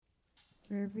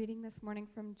We're reading this morning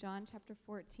from John chapter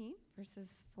 14,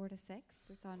 verses 4 to 6.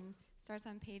 Starts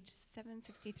on page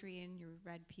 763 in your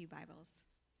Red Pew Bibles.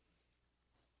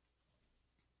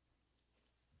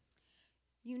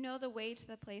 "You know the way to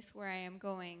the place where I am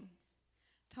going."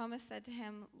 Thomas said to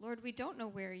him, "Lord, we don't know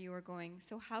where you are going,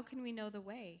 so how can we know the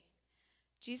way?"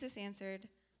 Jesus answered,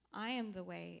 "I am the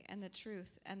way and the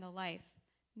truth and the life.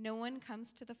 No one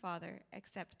comes to the Father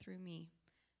except through me."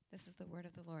 This is the word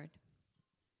of the Lord.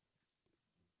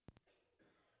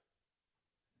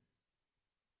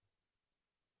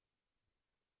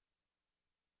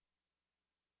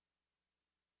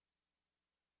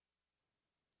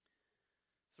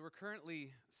 So we're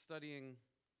currently studying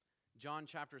John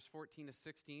chapters 14 to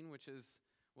 16, which is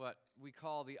what we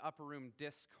call the Upper Room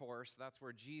Discourse. That's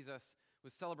where Jesus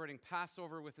was celebrating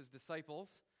Passover with his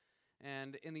disciples.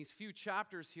 And in these few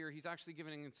chapters here, he's actually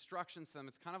giving instructions to them.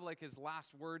 It's kind of like his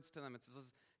last words to them. It's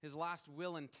his last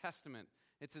will and testament.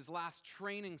 It's his last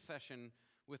training session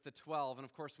with the 12. And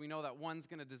of course, we know that one's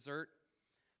going to desert,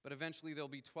 but eventually there'll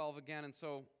be 12 again. And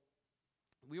so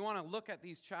we want to look at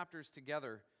these chapters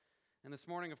together. And this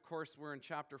morning, of course, we're in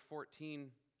chapter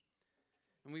 14.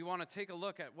 And we want to take a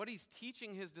look at what he's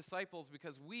teaching his disciples,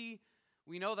 because we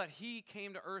know that he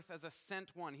came to earth as a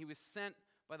sent one. He was sent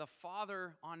by the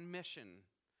Father on mission.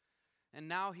 And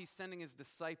now he's sending his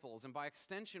disciples. And by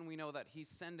extension, we know that he's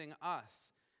sending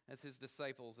us as his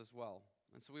disciples as well.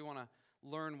 And so we want to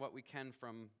learn what we can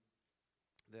from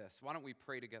this. Why don't we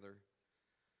pray together?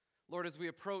 Lord, as we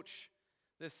approach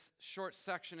this short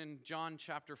section in John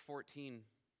chapter 14,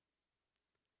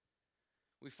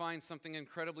 we find something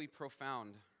incredibly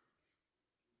profound.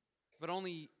 But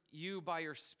only you, by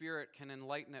your Spirit, can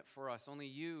enlighten it for us. Only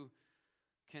you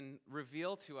can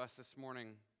reveal to us this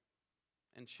morning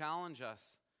and challenge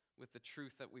us with the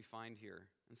truth that we find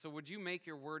here. And so would you make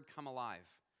your word come alive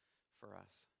for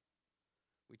us?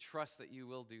 We trust that you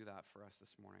will do that for us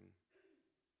this morning.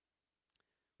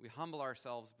 We humble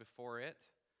ourselves before it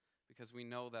because we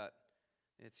know that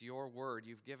it's your word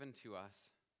you've given to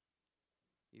us.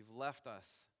 You've left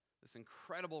us this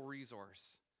incredible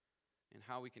resource in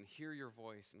how we can hear your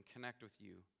voice and connect with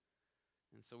you.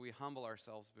 And so we humble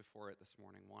ourselves before it this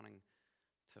morning, wanting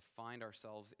to find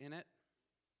ourselves in it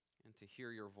and to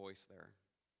hear your voice there.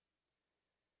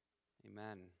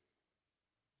 Amen.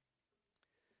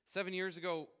 7 years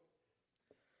ago,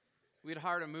 we had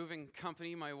hired a moving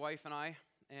company, my wife and I,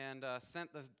 and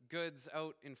sent the goods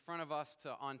out in front of us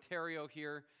to Ontario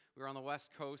here. We were on the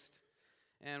West Coast.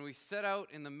 And we set out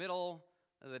in the middle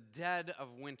of the dead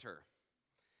of winter.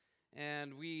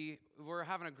 And we were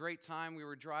having a great time. We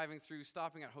were driving through,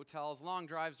 stopping at hotels, long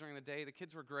drives during the day. The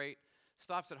kids were great.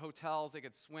 Stops at hotels, they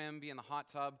could swim, be in the hot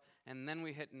tub, and then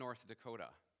we hit North Dakota.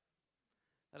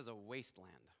 That is a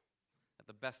wasteland at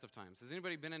the best of times. Has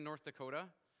anybody been in North Dakota?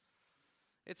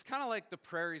 It's kind of like the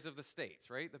prairies of the States,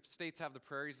 right? The States have the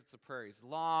prairies, it's the prairies.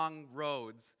 Long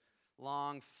roads,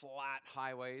 long flat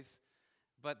highways.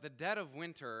 But the dead of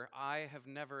winter, I have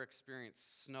never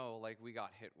experienced snow like we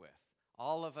got hit with.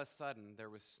 All of a sudden,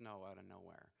 there was snow out of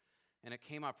nowhere. And it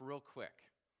came up real quick.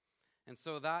 And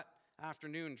so that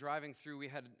afternoon, driving through, we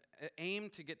had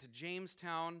aimed to get to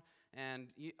Jamestown. And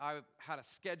I had a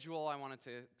schedule. I wanted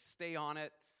to stay on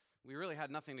it. We really had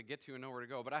nothing to get to and nowhere to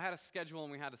go. But I had a schedule,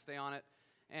 and we had to stay on it.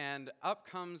 And up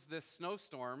comes this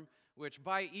snowstorm, which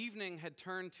by evening had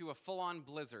turned to a full-on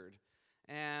blizzard.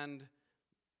 And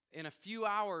in a few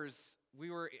hours,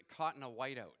 we were caught in a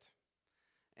whiteout.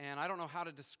 And I don't know how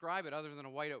to describe it other than a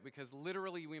whiteout, because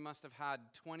literally we must have had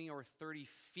 20 or 30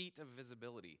 feet of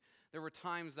visibility. There were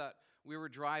times that we were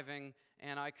driving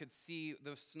and I could see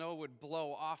the snow would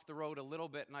blow off the road a little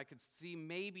bit, and I could see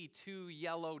maybe 2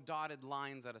 yellow dotted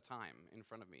lines at a time in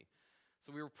front of me.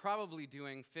 So we were probably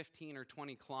doing 15 or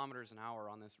 20 kilometers an hour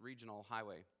on this regional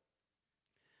highway.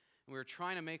 And we were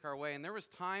trying to make our way, and there was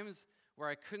times where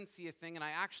I couldn't see a thing, and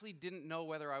I actually didn't know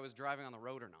whether I was driving on the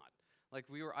road or not. Like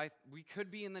we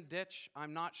could be in the ditch,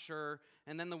 I'm not sure,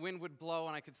 and then the wind would blow,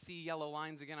 and I could see yellow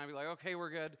lines again. I'd be like, okay, we're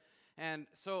good. And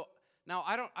so now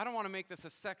I don't want to make this a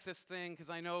sexist thing, because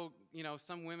I know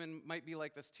some women might be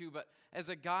like this too. But as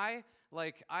a guy,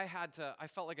 like I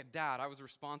felt like a dad. I was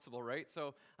responsible, right?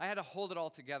 So I had to hold it all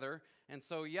together. And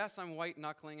so yes, I'm white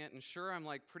knuckling it, and sure, I'm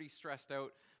like pretty stressed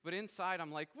out. But inside,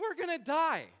 I'm like, we're gonna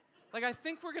die. Like, I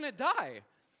think we're going to die.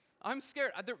 I'm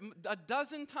scared. A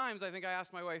dozen times, I think I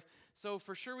asked my wife, so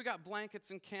for sure we got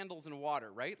blankets and candles and water,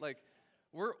 right? Like,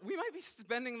 we might be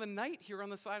spending the night here on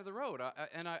the side of the road.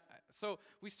 So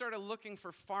we started looking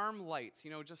for farm lights,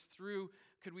 just through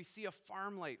could we see a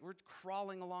farm light? We're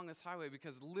crawling along this highway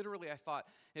because literally I thought,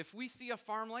 if we see a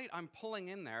farm light, I'm pulling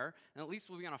in there, and at least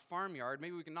we'll be on a farmyard.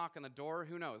 Maybe we can knock on the door.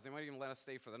 Who knows? They might even let us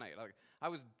stay for the night. Like, I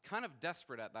was kind of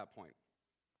desperate at that point.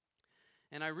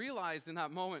 And I realized in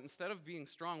that moment, instead of being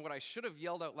strong, what I should have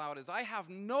yelled out loud is, I have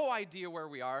no idea where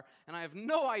we are, and I have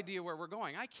no idea where we're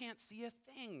going. I can't see a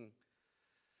thing.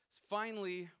 So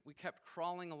finally, we kept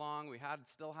crawling along. We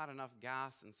still had enough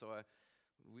gas, and so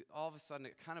all of a sudden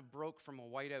it kind of broke from a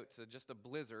whiteout to just a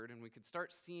blizzard, and we could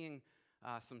start seeing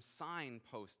some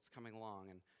signposts coming along.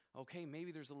 And okay,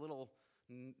 maybe there's a little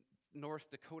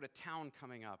North Dakota town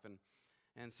coming up.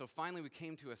 And so finally we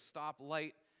came to a stop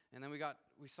light, and then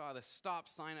we saw the stop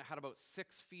sign. It had about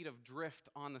 6 feet of drift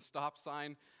on the stop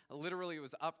sign. Literally, it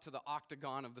was up to the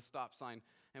octagon of the stop sign.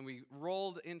 And we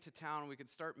rolled into town. We could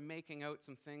start making out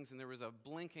some things, and there was a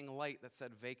blinking light that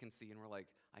said vacancy. And we're like,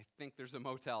 I think there's a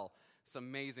motel. It's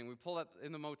amazing. We pulled up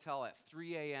in the motel at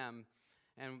 3 a.m.,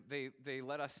 and they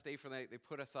let us stay for the night. They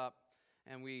put us up,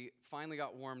 and we finally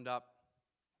got warmed up.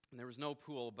 And there was no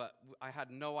pool, but I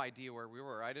had no idea where we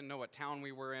were. I didn't know what town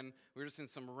we were in. We were just in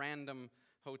some random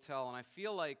hotel. And I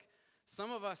feel like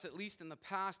some of us, at least in the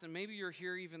past, and maybe you're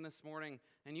here even this morning,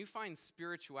 and you find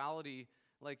spirituality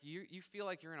like you feel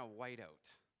like you're in a whiteout.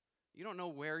 You don't know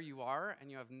where you are, and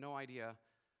you have no idea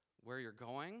where you're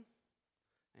going,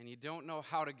 and you don't know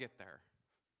how to get there.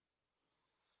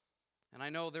 And I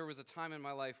know there was a time in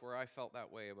my life where I felt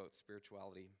that way about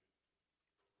spirituality.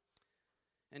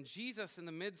 And Jesus, in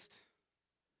the midst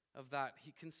of that,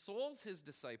 he consoles his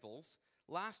disciples.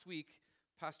 Last week,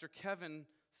 Pastor Kevin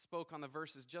spoke on the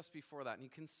verses just before that, and he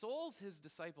consoles his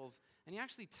disciples, and he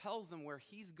actually tells them where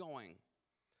he's going.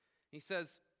 He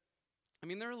says,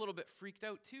 they're a little bit freaked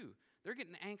out too. They're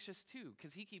getting anxious too,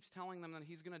 because he keeps telling them that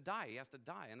he's going to die. He has to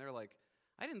die. And they're like,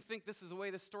 I didn't think this is the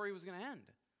way this story was going to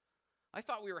end. I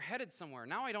thought we were headed somewhere.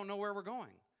 Now I don't know where we're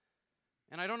going.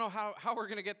 And I don't know how we're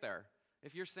going to get there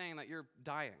if you're saying that you're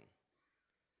dying.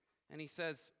 And he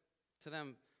says to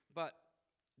them, but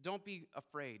don't be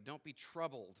afraid. Don't be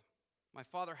troubled. My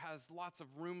Father has lots of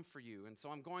room for you. And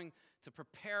so I'm going to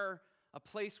prepare a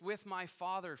place with my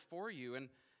Father for you. And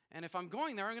if I'm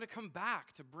going there, I'm going to come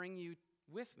back to bring you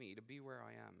with me to be where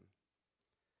I am.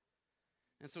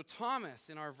 And so Thomas,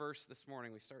 in our verse this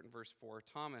morning, we start in verse 4.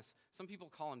 Thomas, some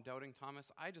people call him Doubting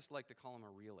Thomas. I just like to call him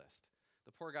a realist.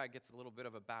 The poor guy gets a little bit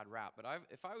of a bad rap. But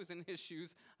if I was in his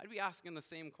shoes, I'd be asking the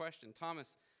same question.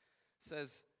 Thomas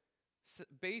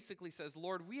basically says,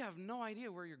 Lord, we have no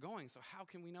idea where you're going, so how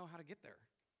can we know how to get there?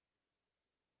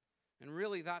 And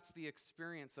really, that's the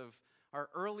experience of our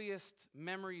earliest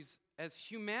memories as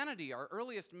humanity. Our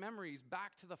earliest memories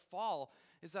back to the fall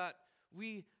is that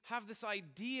we have this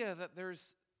idea that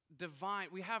there's divine.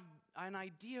 We have an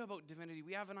idea about divinity.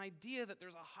 We have an idea that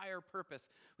there's a higher purpose.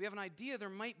 We have an idea there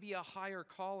might be a higher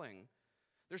calling.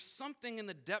 There's something in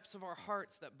the depths of our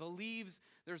hearts that believes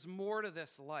there's more to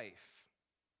this life.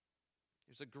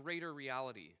 There's a greater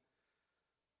reality.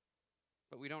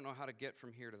 But we don't know how to get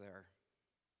from here to there.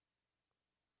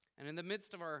 And in the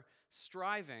midst of our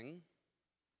striving,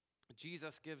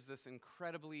 Jesus gives this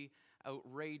incredibly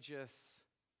outrageous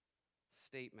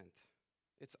statement.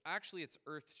 It's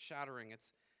earth-shattering.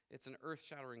 It's an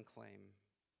earth-shattering claim.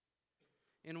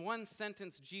 In one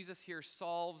sentence, Jesus here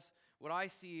solves what I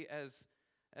see as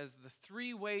the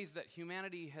 3 ways that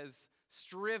humanity has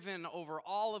striven over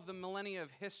all of the millennia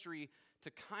of history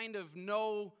to kind of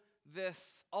know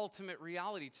this ultimate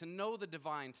reality, to know the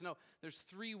divine, to know. There's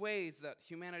 3 ways that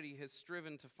humanity has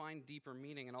striven to find deeper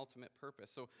meaning and ultimate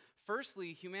purpose. So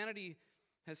firstly, humanity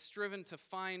has striven to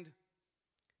find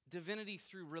divinity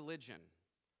through religion.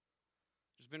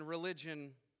 There's been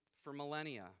religion for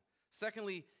millennia.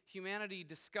 Secondly, humanity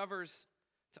discovers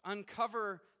to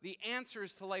uncover the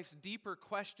answers to life's deeper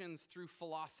questions through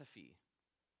philosophy.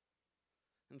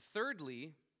 And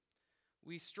thirdly,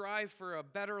 we strive for a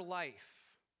better life,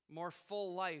 more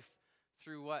full life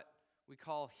through what we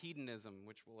call hedonism,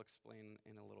 which we'll explain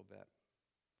in a little bit.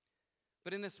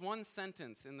 But in this one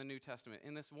sentence in the New Testament,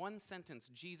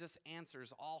 Jesus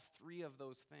answers all 3 of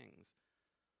those things.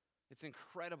 It's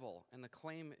incredible, and the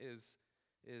claim is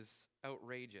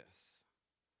outrageous.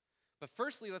 But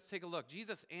firstly, let's take a look.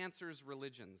 Jesus answers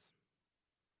religions.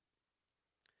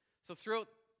 So throughout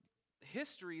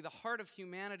history, the heart of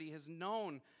humanity has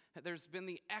known that there's been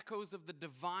the echoes of the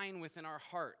divine within our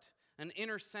heart, an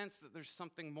inner sense that there's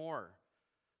something more.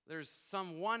 There's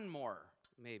someone more,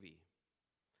 maybe.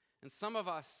 And some of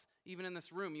us, even in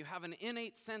this room, you have an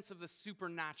innate sense of the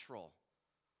supernatural.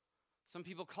 Some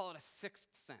people call it a 6th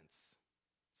sense.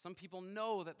 Some people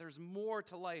know that there's more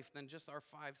to life than just our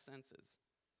 5 senses.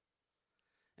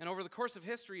 And over the course of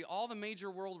history, all the major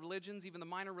world religions, even the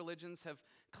minor religions, have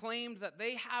claimed that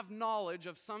they have knowledge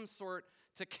of some sort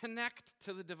to connect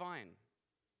to the divine,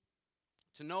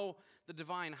 to know the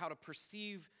divine, how to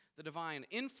perceive the divine,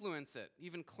 influence it,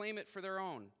 even claim it for their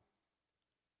own.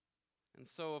 And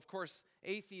so, of course,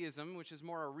 atheism, which is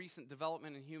more a recent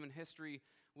development in human history,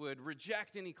 would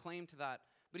reject any claim to that.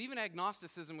 But even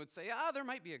agnosticism would say, there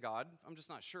might be a God. I'm just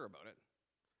not sure about it.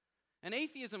 And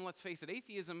atheism, let's face it,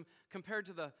 atheism compared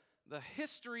to the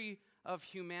history of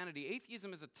humanity,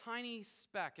 atheism is a tiny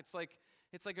speck. It's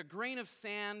like a grain of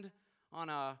sand on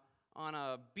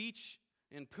a beach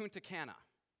in Punta Cana.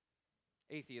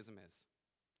 Atheism is.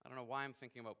 I don't know why I'm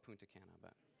thinking about Punta Cana,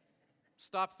 but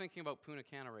stop thinking about Punta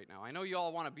Cana right now. I know you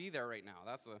all want to be there right now.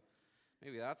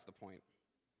 Maybe that's the point.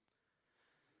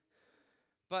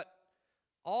 But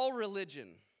all religion,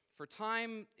 for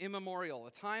time immemorial,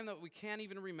 a time that we can't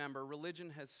even remember,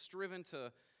 religion has striven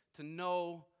to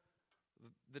know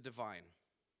the divine,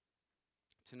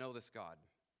 to know this God.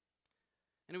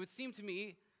 And it would seem to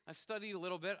me, I've studied a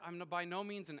little bit, I'm by no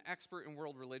means an expert in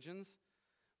world religions,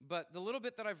 but the little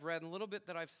bit that I've read and the little bit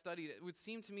that I've studied, it would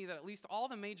seem to me that at least all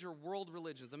the major world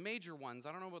religions, the major ones,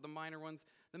 I don't know about the minor ones,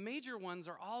 the major ones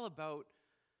are all about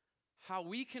how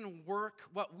we can work,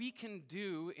 what we can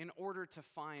do in order to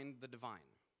find the divine.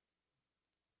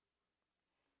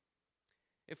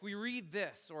 If we read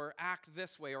this, or act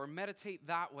this way, or meditate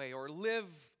that way, or live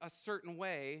a certain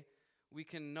way, we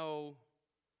can know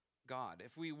God.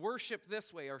 If we worship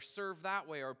this way, or serve that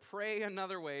way, or pray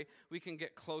another way, we can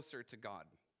get closer to God.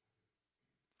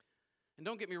 And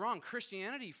don't get me wrong,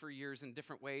 Christianity for years in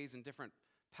different ways and different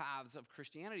paths of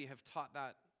Christianity have taught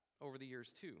that over the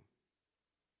years too.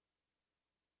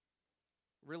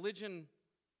 Religion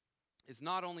is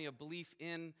not only a belief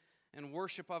in and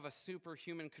worship of a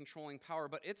superhuman controlling power,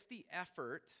 but it's the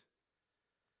effort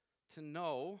to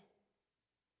know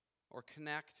or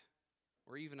connect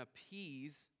or even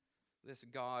appease this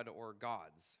God or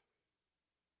gods.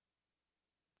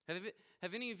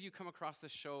 Have any of you come across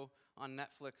this show on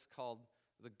Netflix called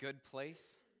The Good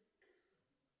Place?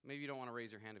 Maybe you don't want to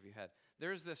raise your hand if you had.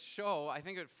 There's this show, I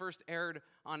think it first aired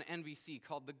on NBC,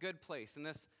 called The Good Place. And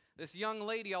this young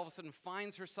lady all of a sudden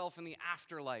finds herself in the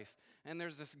afterlife. And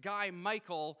there's this guy,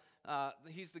 Michael,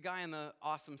 he's the guy in the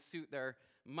awesome suit there,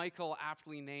 Michael,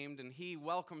 aptly named, and he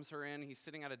welcomes her in. He's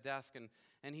sitting at a desk,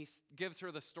 and he gives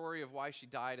her the story of why she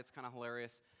died. It's kind of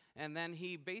hilarious. And then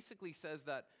he basically says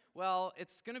that, well,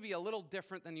 it's going to be a little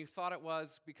different than you thought it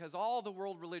was because all the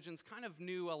world religions kind of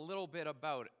knew a little bit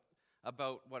about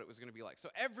what it was going to be like. So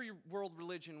every world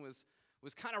religion was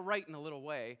kind of right in a little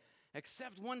way,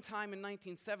 except one time in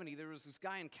 1970, there was this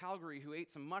guy in Calgary who ate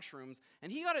some mushrooms,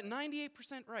 and he got it 98%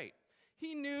 right.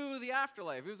 He knew the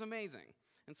afterlife. It was amazing.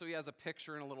 And so he has a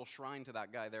picture and a little shrine to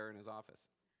that guy there in his office.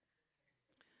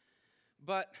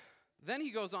 But then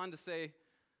he goes on to say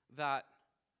that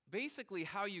basically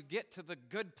how you get to the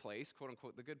good place, quote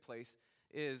unquote, the good place,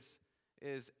 is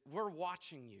we're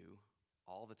watching you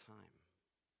all the time.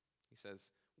 He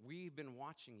says, we've been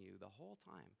watching you the whole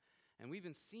time. And we've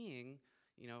been seeing,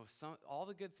 all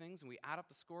the good things, and we add up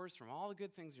the scores from all the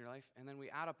good things in your life, and then we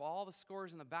add up all the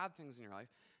scores and the bad things in your life.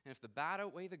 And if the bad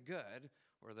outweigh the good,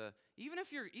 or even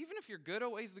if your good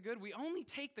outweighs the good, we only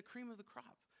take the cream of the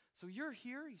crop. So you're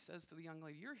here, he says to the young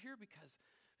lady, you're here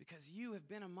because you have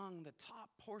been among the top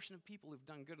portion of people who've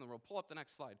done good in the world. Pull up the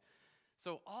next slide.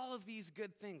 So all of these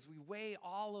good things, we weigh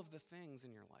all of the things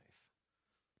in your life.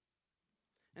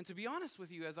 And to be honest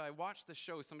with you, as I watched the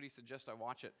show, somebody suggested I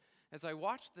watch it. As I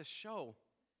watched the show,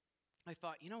 I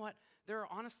thought, you know what? There are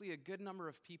honestly a good number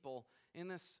of people in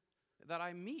this that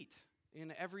I meet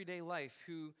in everyday life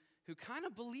who kind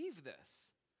of believe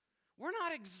this. We're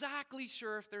not exactly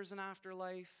sure if there's an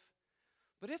afterlife,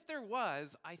 but if there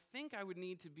was, I think I would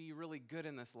need to be really good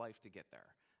in this life to get there.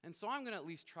 And so I'm going to at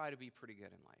least try to be pretty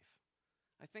good in life.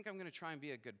 I think I'm going to try and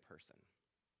be a good person.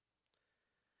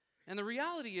 And the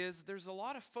reality is, there's a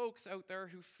lot of folks out there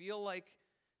who feel like,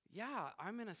 yeah,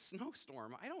 I'm in a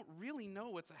snowstorm. I don't really know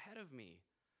what's ahead of me.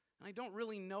 And I don't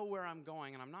really know where I'm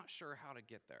going, and I'm not sure how to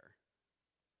get there.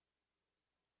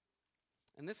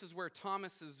 And this is where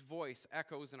Thomas's voice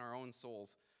echoes in our own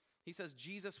souls. He says,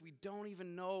 Jesus, we don't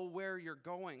even know where you're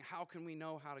going. How can we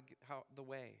know the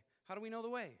way? How do we know the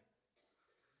way?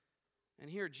 And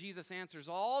here Jesus answers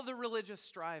all the religious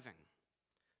striving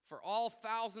for all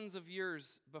thousands of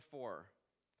years before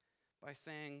by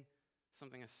saying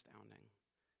something astounding.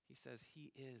 He says,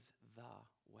 he is the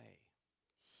way.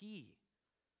 He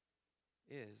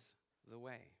is the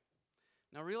way.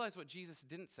 Now realize what Jesus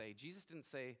didn't say. Jesus didn't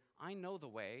say, I know the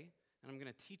way, and I'm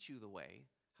going to teach you the way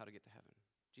how to get to heaven.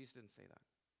 Jesus didn't say that.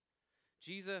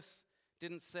 Jesus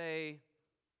didn't say,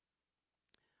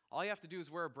 all you have to do is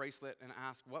wear a bracelet and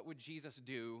ask, what would Jesus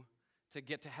do to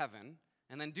get to heaven?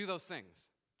 And then do those things.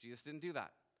 Jesus didn't do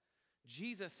that.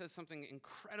 Jesus says something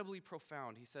incredibly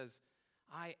profound. He says,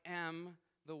 I am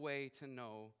the way to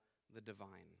know the divine.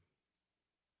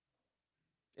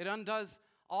 It undoes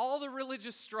all the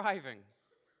religious striving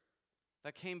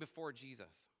that came before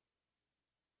Jesus.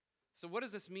 So what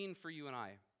does this mean for you and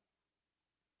I?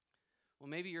 Well,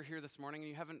 maybe you're here this morning and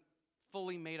you haven't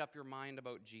fully made up your mind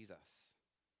about Jesus,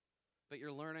 but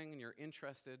you're learning and you're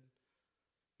interested.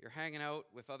 You're hanging out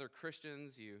with other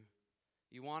Christians.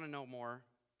 You want to know more.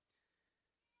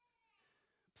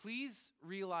 Please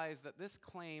realize that this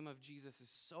claim of Jesus is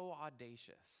so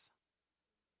audacious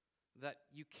that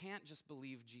you can't just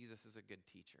believe Jesus is a good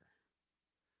teacher.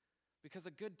 Because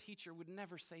a good teacher would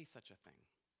never say such a thing.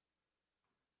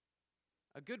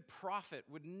 A good prophet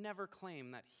would never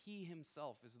claim that he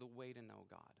himself is the way to know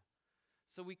God.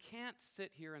 So we can't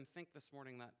sit here and think this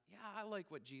morning that, yeah, I like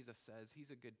what Jesus says.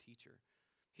 He's a good teacher.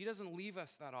 He doesn't leave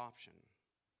us that option.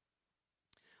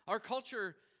 Our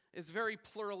culture is very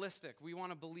pluralistic. We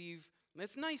want to believe,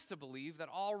 it's nice to believe that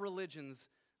all religions,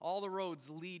 all the roads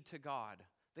lead to God.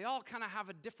 They all kind of have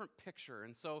a different picture.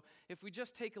 And so if we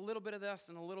just take a little bit of this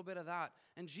and a little bit of that,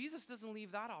 and Jesus doesn't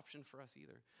leave that option for us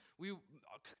either.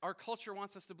 Our culture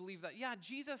wants us to believe that, yeah,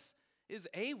 Jesus is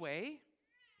a way.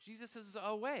 Jesus is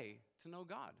a way to know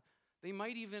God. They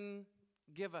might even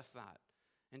give us that.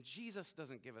 And Jesus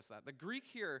doesn't give us that. The Greek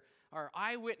here, our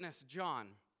eyewitness, John,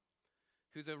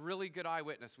 who's a really good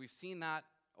eyewitness. We've seen that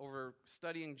over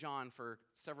studying John for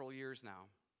several years now.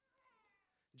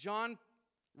 John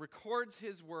records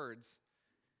his words,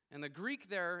 and the Greek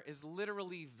there is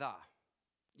literally the.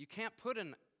 You can't put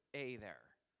an A there.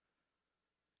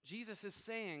 Jesus is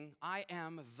saying, I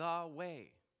am the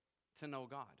way to know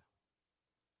God.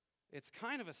 It's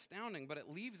kind of astounding, but it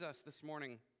leaves us this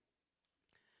morning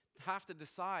to have to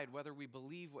decide whether we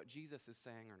believe what Jesus is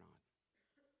saying or not.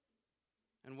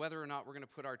 And whether or not we're going to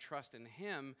put our trust in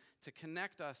him to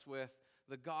connect us with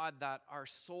the God that our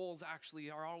souls actually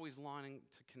are always longing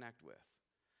to connect with.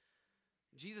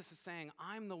 Jesus is saying,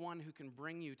 I'm the one who can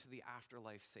bring you to the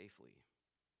afterlife safely.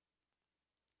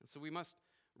 And so we must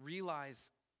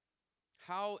realize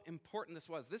how important this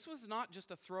was. This was not just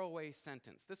a throwaway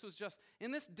sentence. This was just,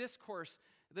 in this discourse,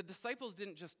 the disciples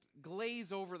didn't just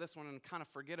glaze over this one and kind of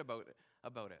forget about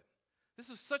it. This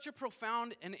was such a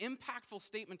profound and impactful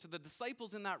statement to the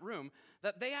disciples in that room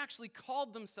that they actually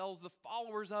called themselves the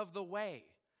followers of the way.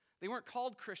 They weren't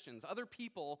called Christians. Other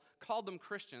people called them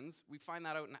Christians. We find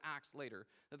that out in Acts later,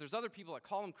 that there's other people that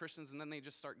call them Christians and then they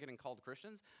just start getting called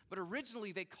Christians. But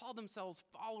originally, they called themselves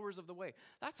followers of the way.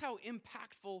 That's how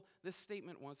impactful this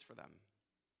statement was for them.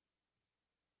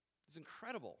 It's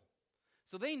incredible.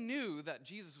 So they knew that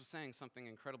Jesus was saying something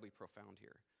incredibly profound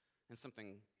here and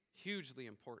something hugely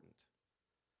important.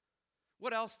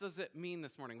 What else does it mean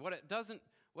this morning? What it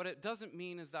doesn't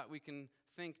mean is that we can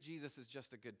think Jesus is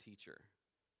just a good teacher.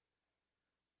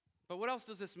 But what else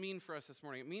does this mean for us this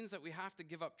morning? It means that we have to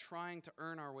give up trying to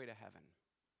earn our way to heaven.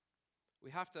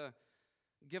 We have to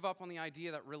give up on the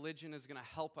idea that religion is going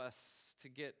to help us to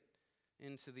get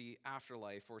into the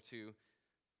afterlife or to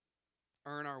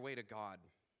earn our way to God.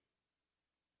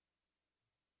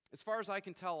 As far as I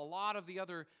can tell, a lot of the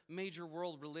other major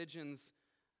world religions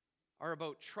are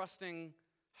about trusting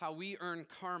how we earn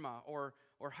karma or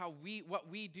what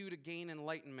we do to gain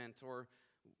enlightenment, or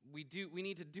we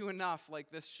need to do enough,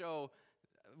 like this show.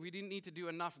 We need to do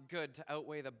enough good to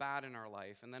outweigh the bad in our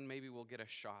life, and then maybe we'll get a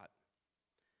shot.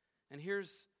 And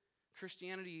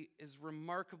Christianity is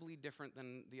remarkably different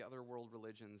than the other world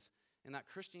religions in that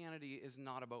Christianity is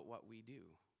not about what we do.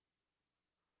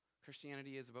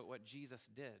 Christianity is about what Jesus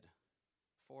did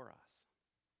for us.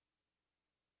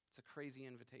 It's a crazy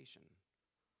invitation.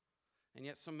 And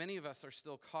yet so many of us are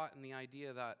still caught in the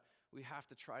idea that we have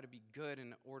to try to be good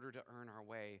in order to earn our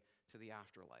way to the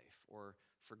afterlife or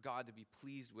for God to be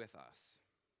pleased with us.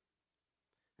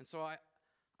 And so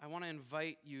I want to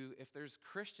invite you, if there's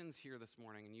Christians here this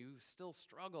morning and you still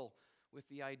struggle with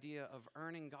the idea of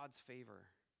earning God's favor,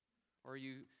 or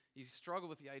you struggle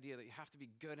with the idea that you have to be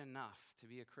good enough to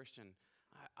be a Christian,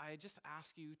 I just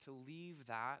ask you to leave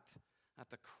that at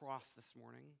the cross this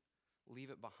morning. Leave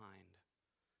it behind.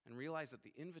 And realize that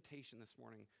the invitation this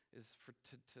morning is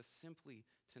to simply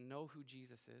to know who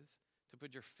Jesus is, to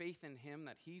put your faith in him,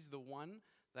 that he's the one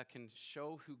that can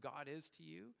show who God is to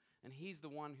you, and he's the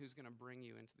one who's going to bring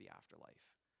you into the afterlife.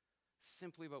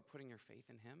 Simply about putting your faith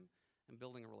in him and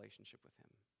building a relationship with him.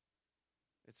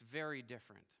 It's very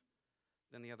different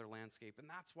than the other landscape, and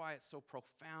that's why it's so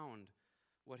profound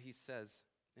what he says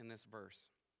in this verse.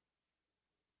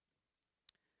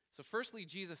 So firstly,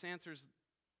 Jesus answers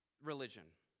religion.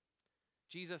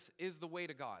 Jesus is the way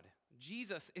to God.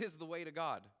 Jesus is the way to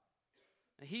God.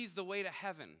 He's the way to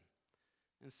heaven.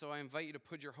 And so I invite you to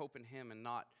put your hope in him and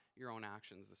not your own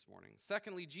actions this morning.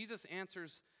 Secondly, Jesus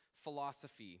answers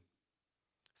philosophy.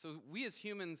 So we as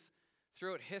humans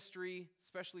throughout history,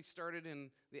 especially started in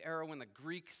the era when the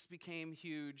Greeks became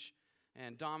huge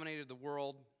and dominated the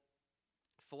world.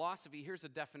 Philosophy, here's a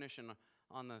definition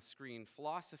on the screen.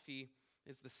 Philosophy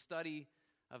is the study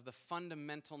of the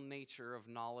fundamental nature of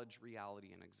knowledge,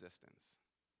 reality, and existence.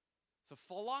 So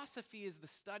philosophy is the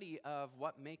study of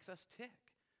what makes us tick,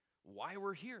 why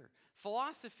we're here.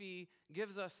 Philosophy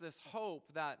gives us this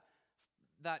hope that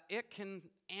it can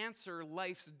answer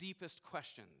life's deepest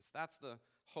questions. That's the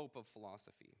hope of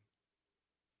philosophy.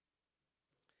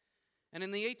 And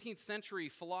in the 18th century,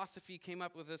 philosophy came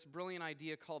up with this brilliant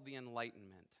idea called the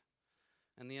Enlightenment.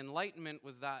 And the Enlightenment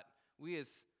was that we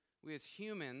as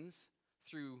humans,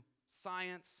 through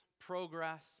science,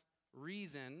 progress,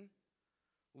 reason,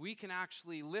 we can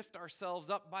actually lift ourselves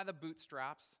up by the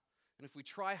bootstraps, and if we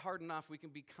try hard enough, we can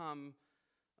become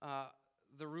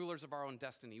the rulers of our own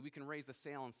destiny. We can raise the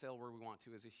sail and sail where we want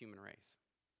to as a human race.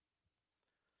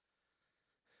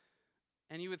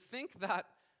 And you would think that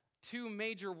 2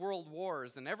 major world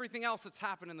wars and everything else that's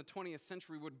happened in the 20th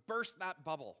century would burst that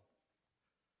bubble.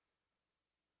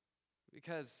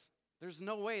 Because there's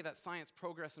no way that science,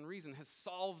 progress, and reason has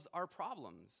solved our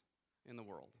problems in the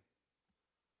world.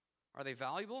 Are they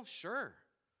valuable? Sure.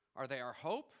 Are they our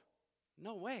hope?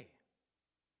 No way.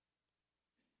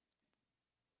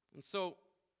 And so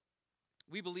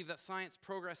we believe that science,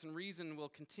 progress, and reason will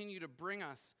continue to bring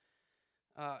us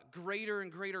greater and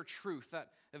greater truth, that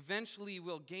eventually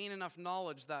we'll gain enough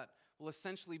knowledge that will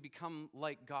essentially become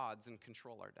like gods and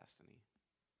control our destiny.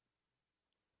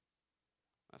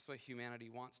 That's what humanity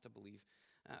wants to believe.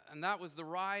 And that was the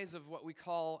rise of what we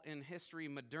call in history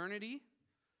modernity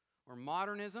or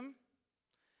modernism.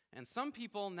 And some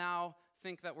people now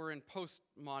think that we're in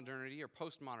postmodernity or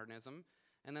postmodernism.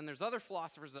 And then there's other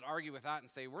philosophers that argue with that and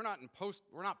say we're not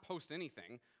post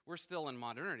anything. We're still in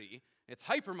modernity. It's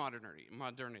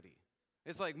hypermodernity.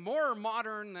 It's like more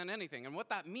modern than anything. And what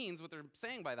that means, what they're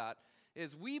saying by that,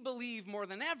 is we believe more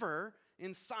than ever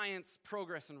in science,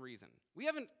 progress, and reason. We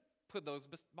haven't put those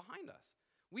behind us.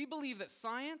 We believe that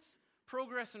science,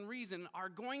 progress, and reason are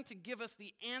going to give us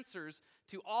the answers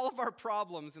to all of our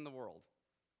problems in the world.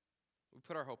 We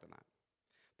put our hope in that.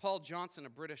 Paul Johnson, a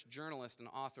British journalist and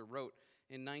author, wrote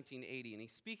in 1980, and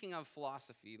he's speaking of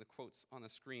philosophy, the quotes on the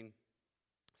screen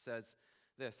says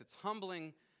this: "It's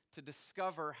humbling to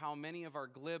discover how many of our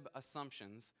glib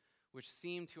assumptions, which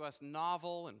seem to us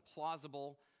novel and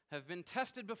plausible, have been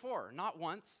tested before, not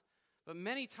once, but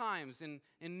many times in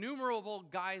innumerable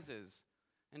guises,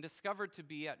 and discovered to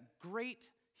be at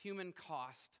great human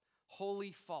cost,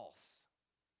 wholly false.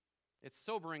 It's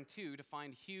sobering, too, to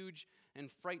find huge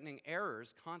and frightening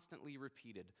errors constantly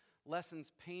repeated,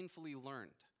 lessons painfully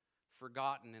learned,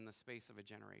 forgotten in the space of a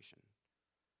generation,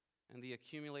 and the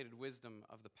accumulated wisdom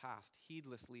of the past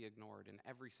heedlessly ignored in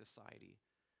every society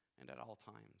and at all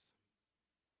times."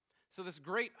 So this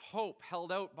great hope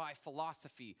held out by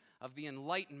philosophy of the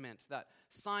Enlightenment, that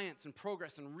science and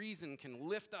progress and reason can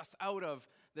lift us out of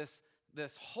this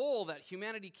hole that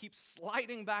humanity keeps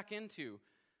sliding back into,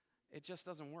 it just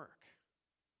doesn't work.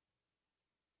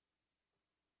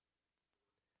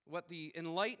 What the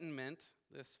Enlightenment,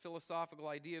 this philosophical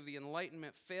idea of the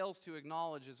Enlightenment, fails to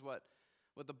acknowledge is what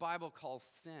the Bible calls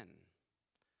sin.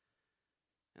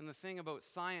 And the thing about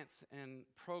science and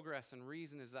progress and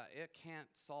reason is that it can't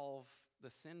solve the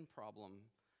sin problem.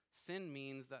 Sin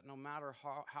means that no matter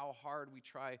how hard we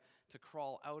try to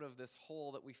crawl out of this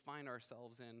hole that we find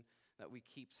ourselves in, that we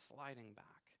keep sliding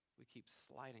back. We keep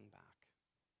sliding back.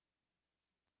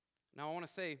 Now I want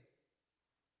to say,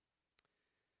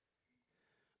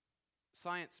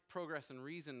 science, progress, and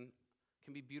reason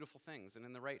can be beautiful things, and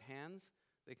in the right hands,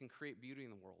 they can create beauty in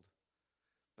the world.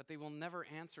 But they will never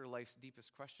answer life's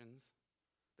deepest questions.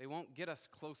 They won't get us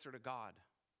closer to God.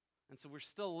 And so we're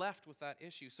still left with that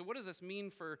issue. So what does this mean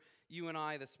for you and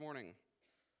I this morning?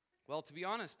 Well, to be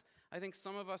honest, I think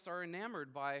some of us are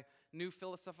enamored by new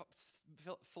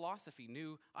philosophy,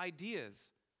 new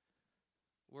ideas.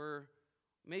 Where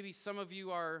maybe some of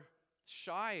you are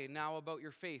shy now about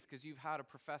your faith because you've had a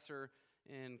professor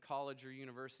in college or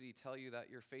university tell you that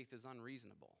your faith is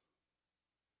unreasonable.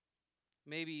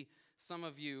 Maybe some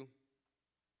of you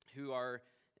who are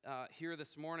here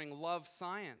this morning love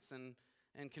science and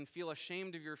can feel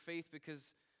ashamed of your faith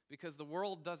because the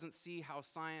world doesn't see how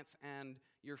science and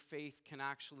your faith can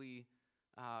actually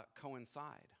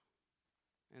coincide.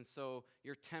 And so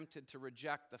you're tempted to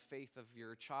reject the faith of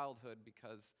your childhood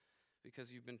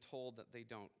because you've been told that they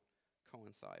don't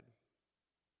coincide.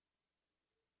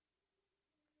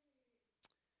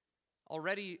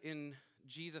 Already in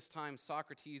Jesus' time,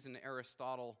 Socrates and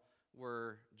Aristotle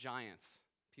were giants.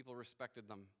 People respected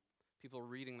them. People were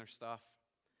reading their stuff.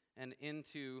 And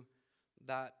into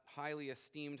that highly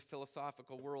esteemed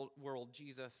philosophical world,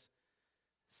 Jesus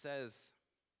says,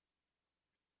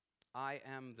 I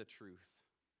am the truth.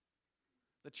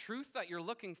 The truth that you're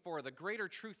looking for, the greater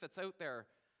truth that's out there,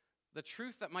 the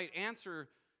truth that might answer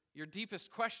your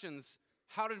deepest questions.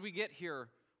 How did we get here?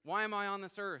 Why am I on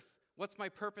this earth? What's my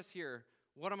purpose here?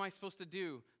 What am I supposed to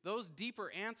do? Those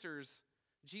deeper answers,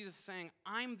 Jesus is saying,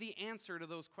 I'm the answer to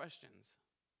those questions.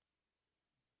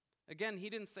 Again, he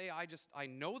didn't say, I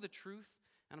know the truth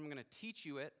and I'm going to teach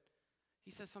you it.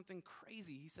 He says something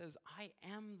crazy. He says, I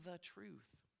am the truth.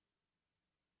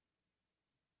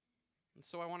 And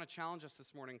so I want to challenge us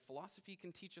this morning. Philosophy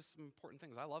can teach us some important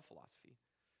things. I love philosophy.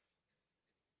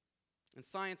 And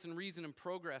science and reason and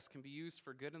progress can be used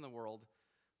for good in the world,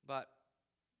 but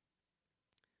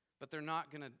they're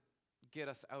not going to get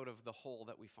us out of the hole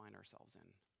that we find ourselves in.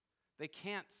 They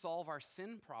can't solve our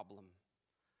sin problem.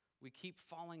 We keep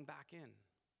falling back in.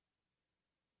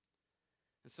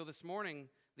 And so this morning,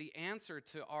 the answer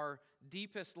to our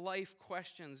deepest life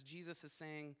questions, Jesus is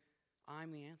saying,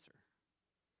 I'm the answer.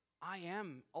 I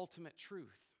am ultimate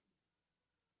truth.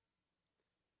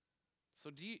 So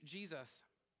Jesus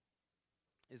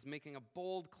is making a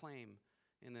bold claim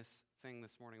in this thing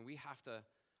this morning. We have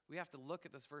to look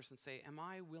at this verse and say, am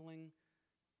I willing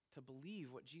to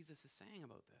believe what Jesus is saying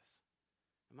about this?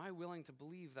 Am I willing to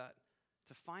believe that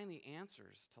to find the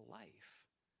answers to life,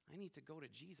 I need to go to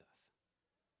Jesus?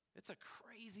 It's a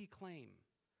crazy claim,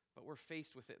 but we're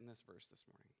faced with it in this verse this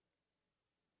morning.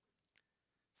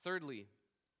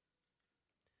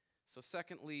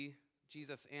 Secondly,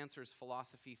 Jesus answers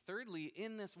philosophy. Thirdly,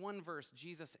 in this one verse,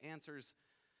 Jesus answers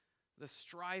the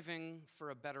striving for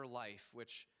a better life,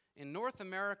 which in North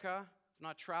America, I've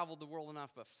not traveled the world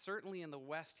enough, but certainly in the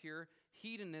West here,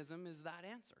 hedonism is that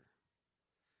answer.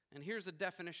 And here's a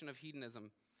definition of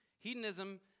hedonism.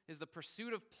 Hedonism is the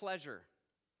pursuit of pleasure,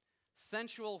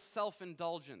 sensual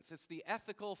self-indulgence. It's the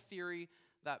ethical theory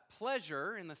that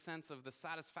pleasure, in the sense of the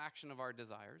satisfaction of our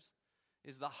desires,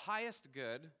 is the highest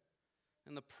good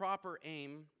and the proper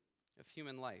aim of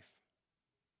human life.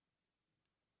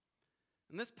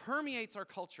 And this permeates our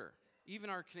culture,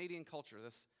 even our Canadian culture.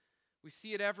 We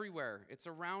see it everywhere. It's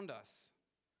around us.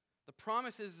 The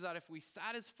promise is that if we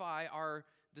satisfy our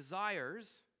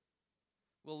desires,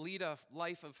 we'll lead a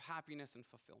life of happiness and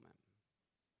fulfillment.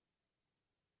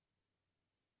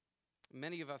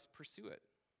 Many of us pursue it.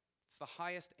 It's the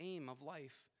highest aim of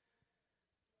life.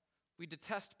 We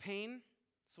detest pain,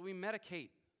 so we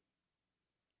medicate.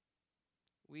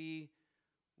 We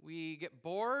get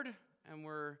bored and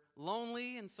we're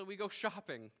lonely, and so we go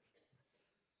shopping.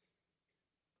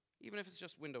 Even if it's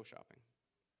just window shopping.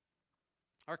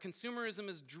 Our consumerism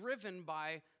is driven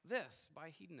by this, by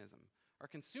hedonism. Our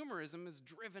consumerism is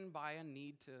driven by a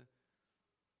need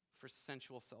for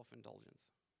sensual self-indulgence.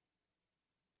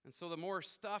 And so the more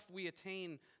stuff we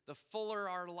attain, the fuller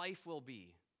our life will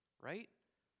be, right?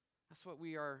 That's what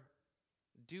we are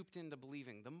duped into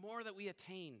believing. The more that we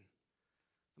attain,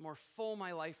 the more full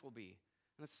my life will be.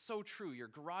 And it's so true. Your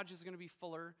garage is going to be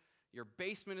fuller. Your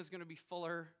basement is going to be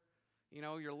fuller.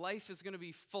 Your life is going to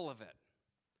be full of it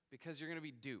because you're going to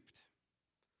be duped.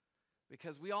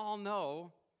 Because we all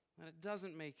know that it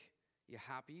doesn't make you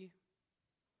happy.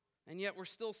 And yet we're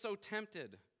still so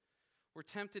tempted. We're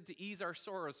tempted to ease our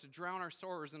sorrows, to drown our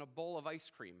sorrows in a bowl of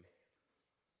ice cream.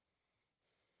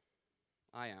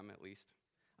 I am, at least.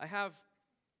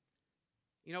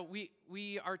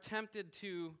 We are tempted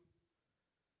to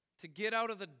get out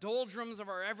of the doldrums of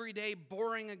our everyday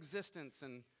boring existence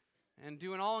and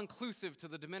do an all-inclusive to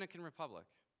the Dominican Republic.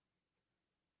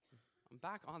 I'm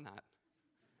back on that.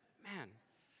 Man,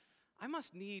 I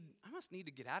must need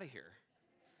to get out of here.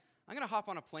 I'm going to hop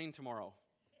on a plane tomorrow.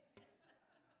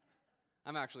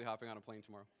 I'm actually hopping on a plane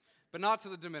tomorrow. But not to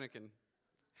the Dominican.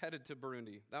 Headed to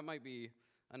Burundi. That might be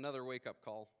another wake-up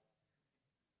call.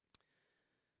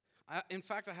 In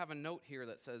fact, I have a note here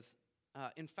that says,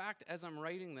 in fact, as I'm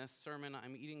writing this sermon,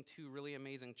 I'm eating 2 really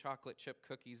amazing chocolate chip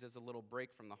cookies as a little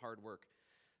break from the hard work.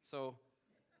 So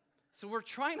we're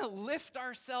trying to lift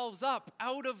ourselves up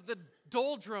out of the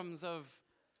doldrums of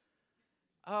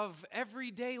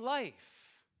everyday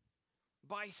life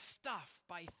by stuff,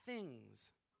 by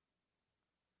things.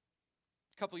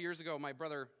 A couple years ago, my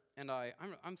brother and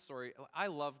I'm sorry, I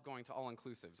love going to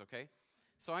all-inclusives, okay?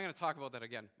 So I'm going to talk about that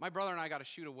again. My brother and I got to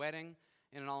shoot a wedding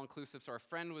in an all-inclusive. So our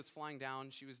friend was flying down.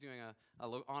 She was doing a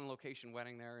on-location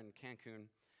wedding there in Cancun.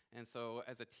 And so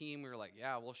as a team, we were like,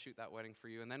 yeah, we'll shoot that wedding for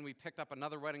you. And then we picked up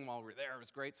another wedding while we were there. It was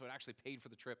great, so it actually paid for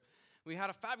the trip. We had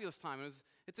a fabulous time.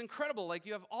 It's incredible. Like,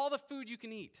 you have all the food you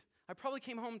can eat. I probably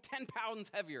came home 10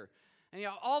 pounds heavier. And you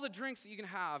have all the drinks that you can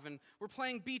have. And we're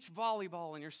playing beach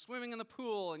volleyball, and you're swimming in the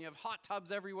pool, and you have hot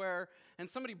tubs everywhere. And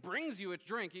somebody brings you a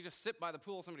drink. You just sit by the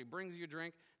pool, somebody brings you a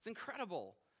drink. It's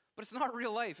incredible. But it's not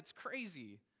real life. It's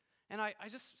crazy. And I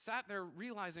just sat there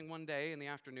realizing one day in the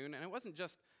afternoon, and it wasn't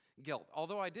just guilt,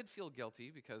 although I did feel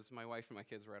guilty because my wife and my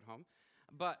kids were at home.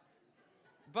 But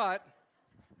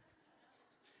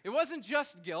it wasn't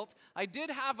just guilt. I did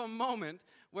have a moment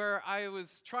where I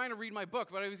was trying to read my book,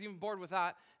 but I was even bored with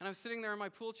that. And I was sitting there in my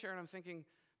pool chair, and I'm thinking,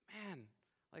 man,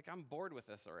 like, I'm bored with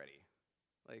this already.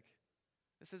 Like,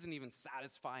 this isn't even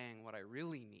satisfying what I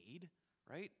really need,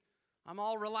 right? I'm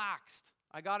all relaxed.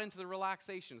 I got into the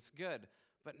relaxation. It's good.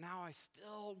 But now I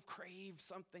still crave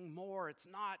something more. It's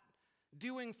not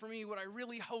doing for me what I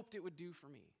really hoped it would do for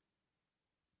me.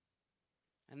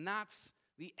 And that's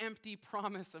the empty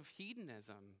promise of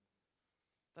hedonism,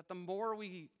 that the more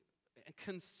we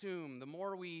consume, the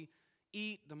more we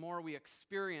eat, the more we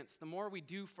experience, the more we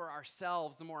do for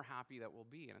ourselves, the more happy that we'll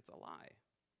be, and it's a lie.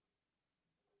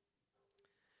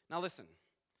 Now listen,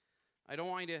 I don't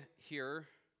want you to hear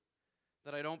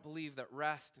that I don't believe that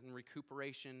rest and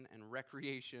recuperation and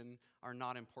recreation are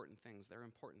not important things. They're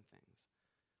important things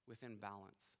within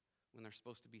balance when they're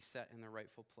supposed to be set in their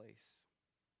rightful place.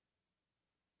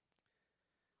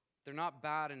 They're not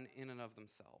bad in and of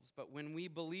themselves, but when we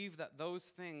believe that those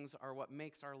things are what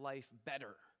makes our life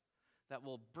better, that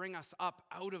will bring us up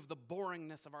out of the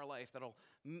boringness of our life, that'll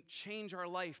change our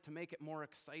life to make it more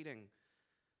exciting,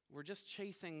 we're just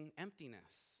chasing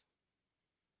emptiness.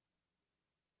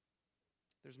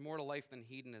 There's more to life than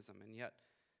hedonism, and yet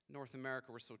North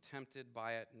America, we're so tempted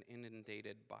by it and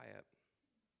inundated by it.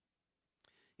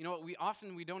 You know what,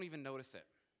 we don't even notice it.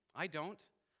 I don't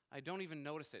even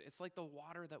notice it. It's like the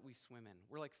water that we swim in.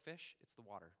 We're like fish, it's the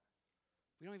water.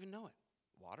 We don't even know it.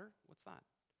 Water? What's that?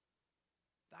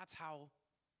 That's how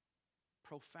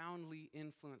profoundly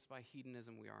influenced by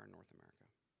hedonism we are in North America.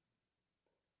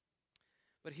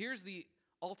 But here's the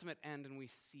ultimate end, and we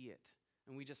see it,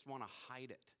 and we just want to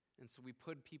hide it. And so we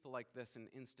put people like this in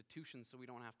institutions so we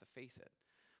don't have to face it.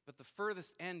 But the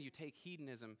furthest end you take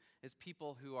hedonism is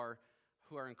people who are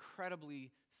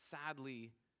incredibly,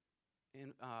 sadly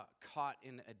caught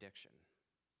in addiction.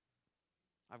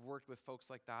 I've worked with folks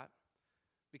like that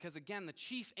because, again, the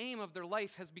chief aim of their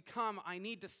life has become, I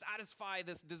need to satisfy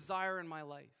this desire in my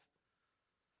life.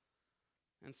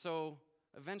 And so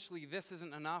eventually this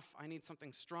isn't enough, I need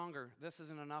something stronger. This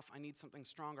isn't enough, I need something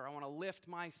stronger. I want to lift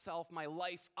myself, my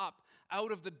life up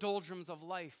out of the doldrums of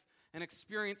life and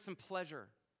experience some pleasure.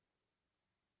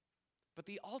 But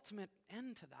the ultimate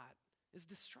end to that is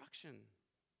destruction.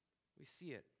 We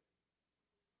see it.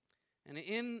 And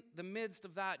in the midst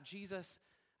of that, Jesus,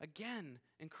 again,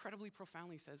 incredibly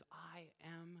profoundly says, I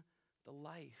am the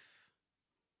life.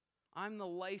 I'm the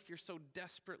life you're so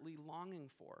desperately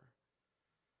longing for.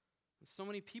 And so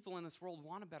many people in this world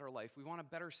want a better life. We want a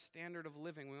better standard of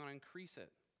living. We want to increase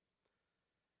it.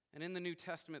 And in the New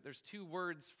Testament, there's two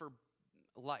words for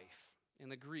life, in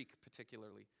the Greek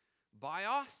particularly.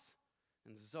 Bios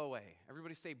and zoe.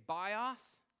 Everybody say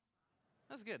bios?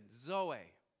 That's good.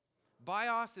 Zoe.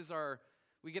 Bios is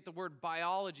we get the word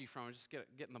biology from. Just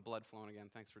getting the blood flowing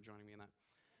again. Thanks for joining me in that.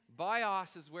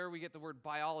 Bios is where we get the word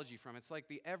biology from. It's like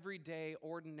the everyday,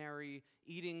 ordinary,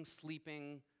 eating,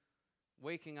 sleeping,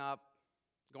 waking up,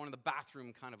 going to the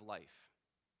bathroom kind of life.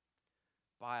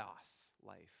 Bios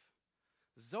life.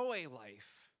 Zoe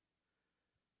life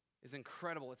is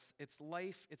incredible. It's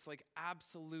life, it's like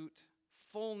absolute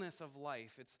fullness of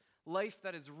life. It's life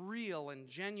that is real and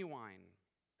genuine.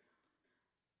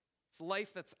 It's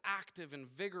life that's active and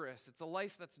vigorous. It's a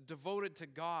life that's devoted to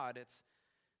God.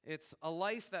 It's a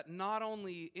life that not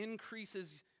only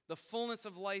increases the fullness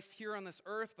of life here on this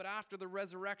earth, but after the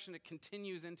resurrection, it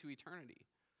continues into eternity.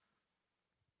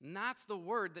 And that's the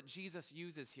word that Jesus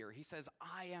uses here. He says,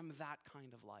 I am that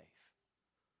kind of life.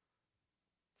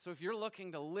 So if you're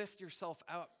looking to lift yourself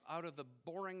out of the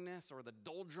boringness or the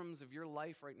doldrums of your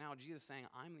life right now, Jesus is saying,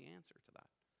 I'm the answer to that.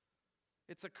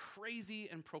 It's a crazy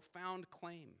and profound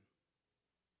claim.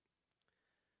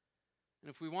 And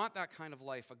if we want that kind of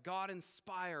life, a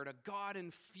God-inspired, a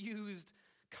God-infused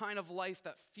kind of life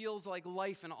that feels like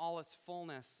life in all its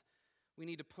fullness, we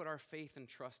need to put our faith and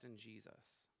trust in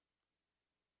Jesus.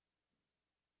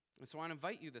 And so I want to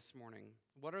invite you this morning,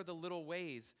 what are the little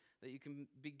ways that you can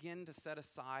begin to set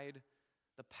aside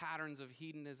the patterns of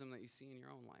hedonism that you see in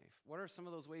your own life? What are some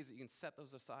of those ways that you can set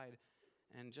those aside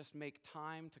and just make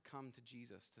time to come to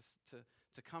Jesus,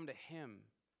 to come to him,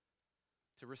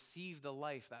 to receive the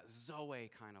life, that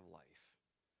Zoe kind of life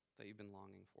that you've been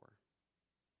longing for?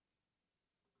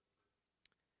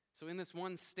 So in this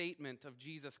one statement of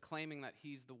Jesus claiming that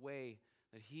he's the way,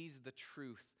 that he's the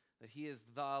truth, that he is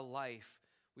the life,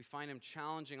 we find him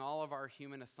challenging all of our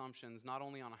human assumptions, not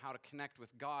only on how to connect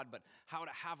with God, but how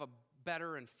to have a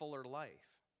better and fuller life.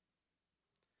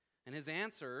 And his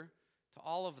answer to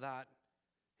all of that,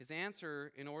 his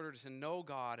answer in order to know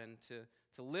God and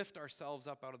to lift ourselves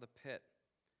up out of the pit,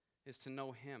 is to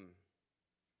know him,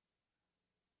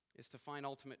 is to find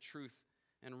ultimate truth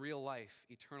and real life,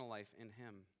 eternal life in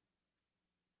him.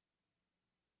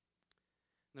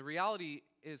 The reality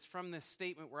is, from this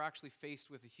statement, we're actually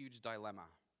faced with a huge dilemma.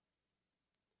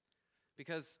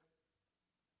 Because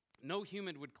no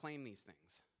human would claim these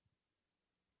things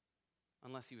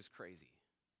unless he was crazy.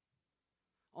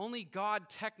 Only God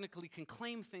technically can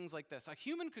claim things like this. A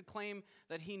human could claim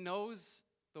that he knows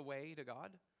the way to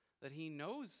God, that he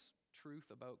knows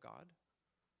truth about God.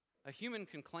 A human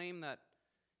can claim that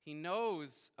he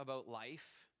knows about life,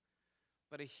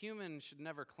 but a human should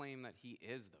never claim that he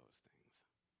is those things.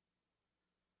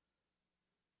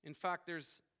 In fact,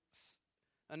 there's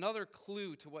another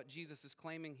clue to what Jesus is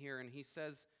claiming here, and he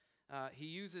says, he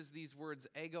uses these words,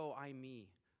 ego eimi,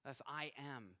 that's I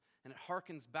am. And it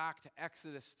harkens back to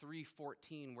Exodus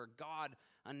 3:14, where God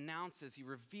announces, he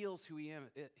reveals who he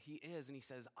is, and he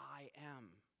says, I am.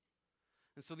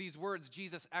 And so these words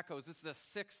Jesus echoes. This is the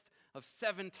 6th of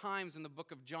 7 times in the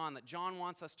book of John that John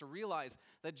wants us to realize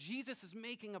that Jesus is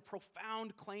making a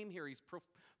profound claim here. He's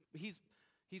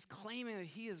claiming that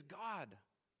he is God.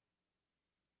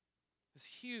 It's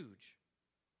huge.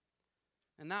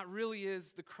 And that really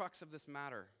is the crux of this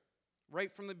matter.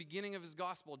 Right from the beginning of his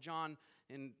gospel, John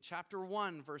in chapter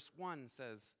 1, verse 1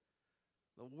 says,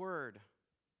 the Word,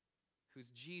 who's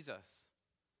Jesus,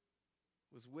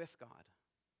 was with God,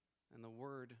 and the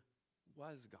Word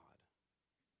was God.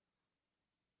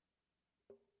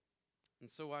 And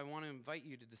so I want to invite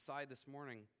you to decide this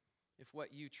morning if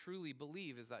what you truly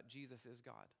believe is that Jesus is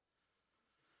God.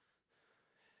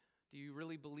 Do you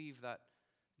really believe that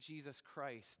Jesus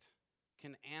Christ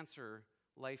can answer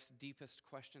life's deepest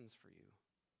questions for you?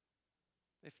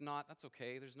 If not, that's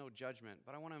okay. There's no judgment.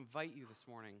 But I want to invite you this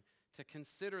morning to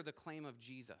consider the claim of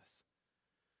Jesus.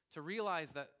 To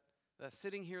realize that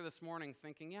sitting here this morning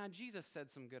thinking, yeah, Jesus said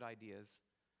some good ideas,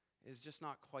 is just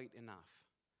not quite enough.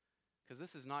 Because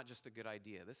this is not just a good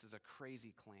idea. This is a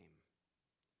crazy claim.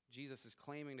 Jesus is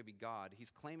claiming to be God.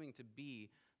 He's claiming to be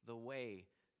the way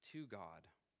to God.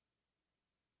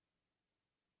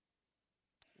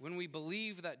 When we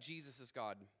believe that Jesus is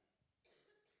God,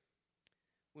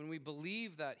 when we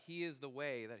believe that he is the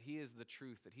way, that he is the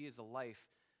truth, that he is the life,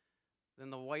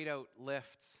 then the whiteout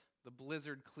lifts, the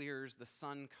blizzard clears, the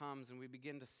sun comes, and we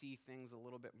begin to see things a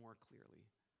little bit more clearly.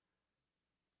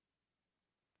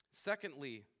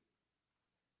 Secondly,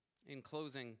 in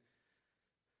closing,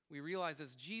 we realize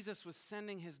as Jesus was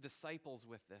sending his disciples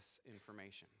with this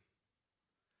information,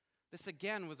 this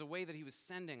again was a way that he was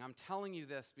sending. I'm telling you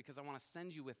this because I want to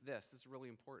send you with this. This is really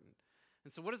important.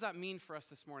 And so what does that mean for us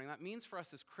this morning? That means for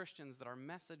us as Christians that our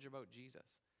message about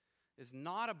Jesus is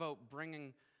not about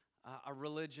bringing a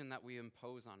religion that we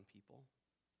impose on people,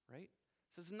 right?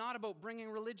 This is not about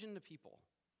bringing religion to people.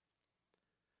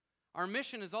 Our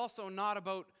mission is also not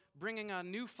about bringing a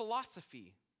new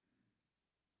philosophy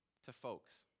to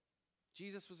folks.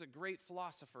 Jesus was a great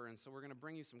philosopher, and so we're going to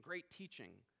bring you some great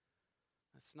teaching.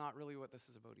 That's not really what this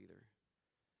is about either.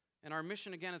 And our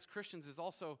mission, again, as Christians is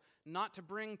also not to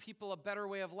bring people a better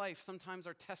way of life. Sometimes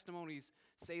our testimonies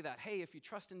say that, hey, if you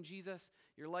trust in Jesus,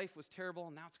 your life was terrible,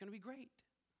 and now it's going to be great.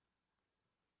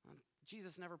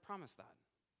 Jesus never promised that.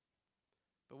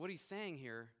 But what he's saying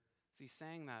here is he's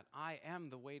saying that I am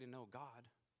the way to know God.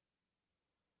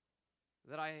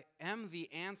 That I am the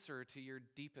answer to your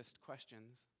deepest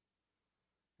questions.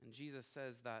 And Jesus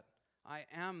says that I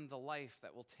am the life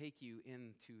that will take you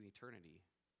into eternity.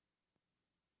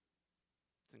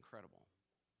 It's incredible.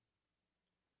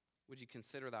 Would you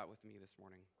consider that with me this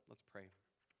morning? Let's pray.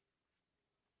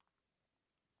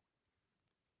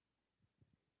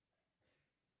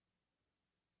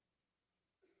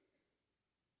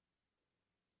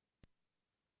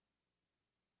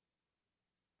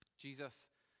 Jesus,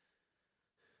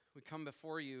 we come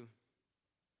before you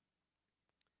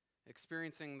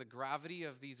experiencing the gravity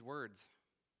of these words,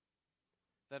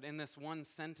 that in this one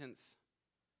sentence,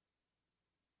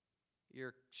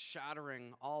 you're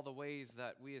shattering all the ways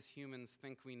that we as humans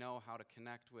think we know how to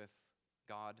connect with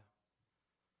God.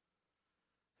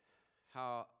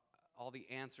 how all the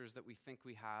answers that we think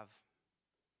we have,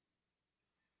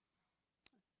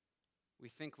 we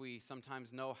think we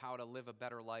sometimes know how to live a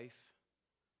better life,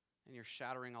 and you're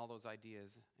shattering all those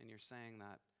ideas, and you're saying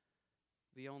that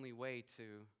the only way to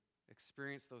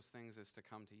experience those things is to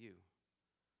come to you,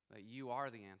 that you are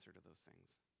the answer to those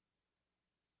things.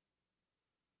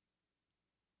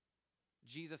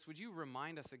 Jesus, would you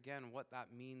remind us again what that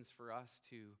means for us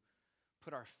to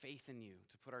put our faith in you,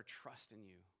 to put our trust in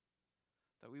you,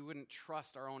 that we wouldn't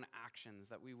trust our own actions,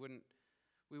 that we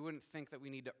wouldn't think that we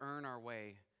need to earn our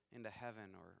way into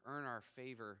heaven or earn our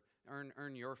favor,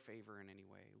 earn your favor in any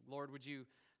way. Lord, would you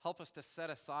help us to set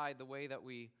aside the way that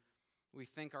we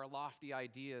think our lofty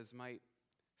ideas might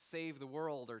save the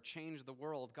world or change the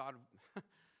world. God,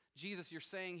 Jesus, you're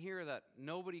saying here that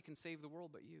nobody can save the world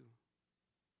but you.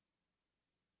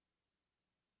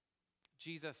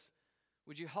 Jesus,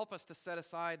 would you help us to set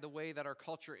aside the way that our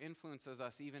culture influences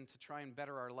us, even to try and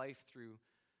better our life through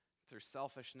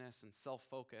selfishness and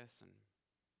self-focus and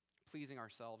pleasing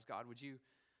ourselves? God, would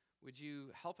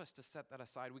you help us to set that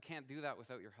aside? We can't do that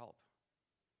without your help.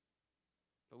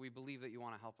 But we believe that you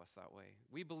want to help us that way.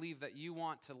 We believe that you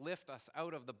want to lift us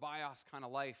out of the bios kind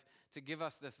of life, to give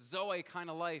us this Zoe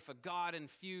kind of life, a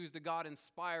God-infused, a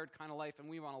God-inspired kind of life, and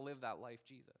we want to live that life,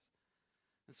 Jesus.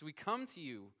 And so we come to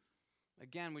you.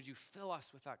 Again, would you fill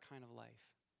us with that kind of life?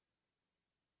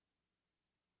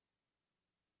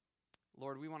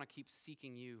 Lord, we want to keep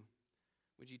seeking you.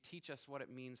 Would you teach us what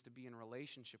it means to be in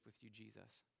relationship with you,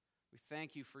 Jesus? We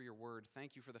thank you for your word.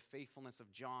 Thank you for the faithfulness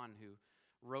of John, who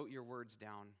wrote your words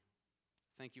down.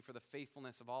 Thank you for the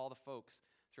faithfulness of all the folks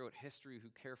throughout history who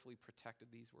carefully protected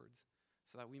these words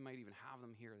so that we might even have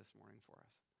them here this morning for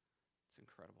us. It's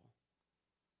incredible.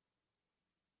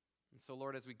 And so,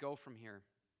 Lord, as we go from here,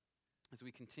 as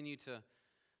we continue to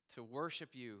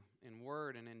worship you in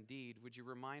word and in deed, would you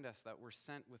remind us that we're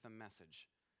sent with a message.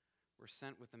 We're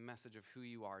sent with the message of who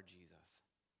you are, Jesus,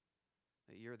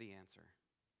 that you're the answer.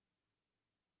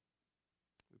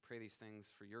 We pray these things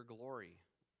for your glory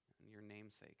and your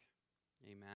name's sake. Amen.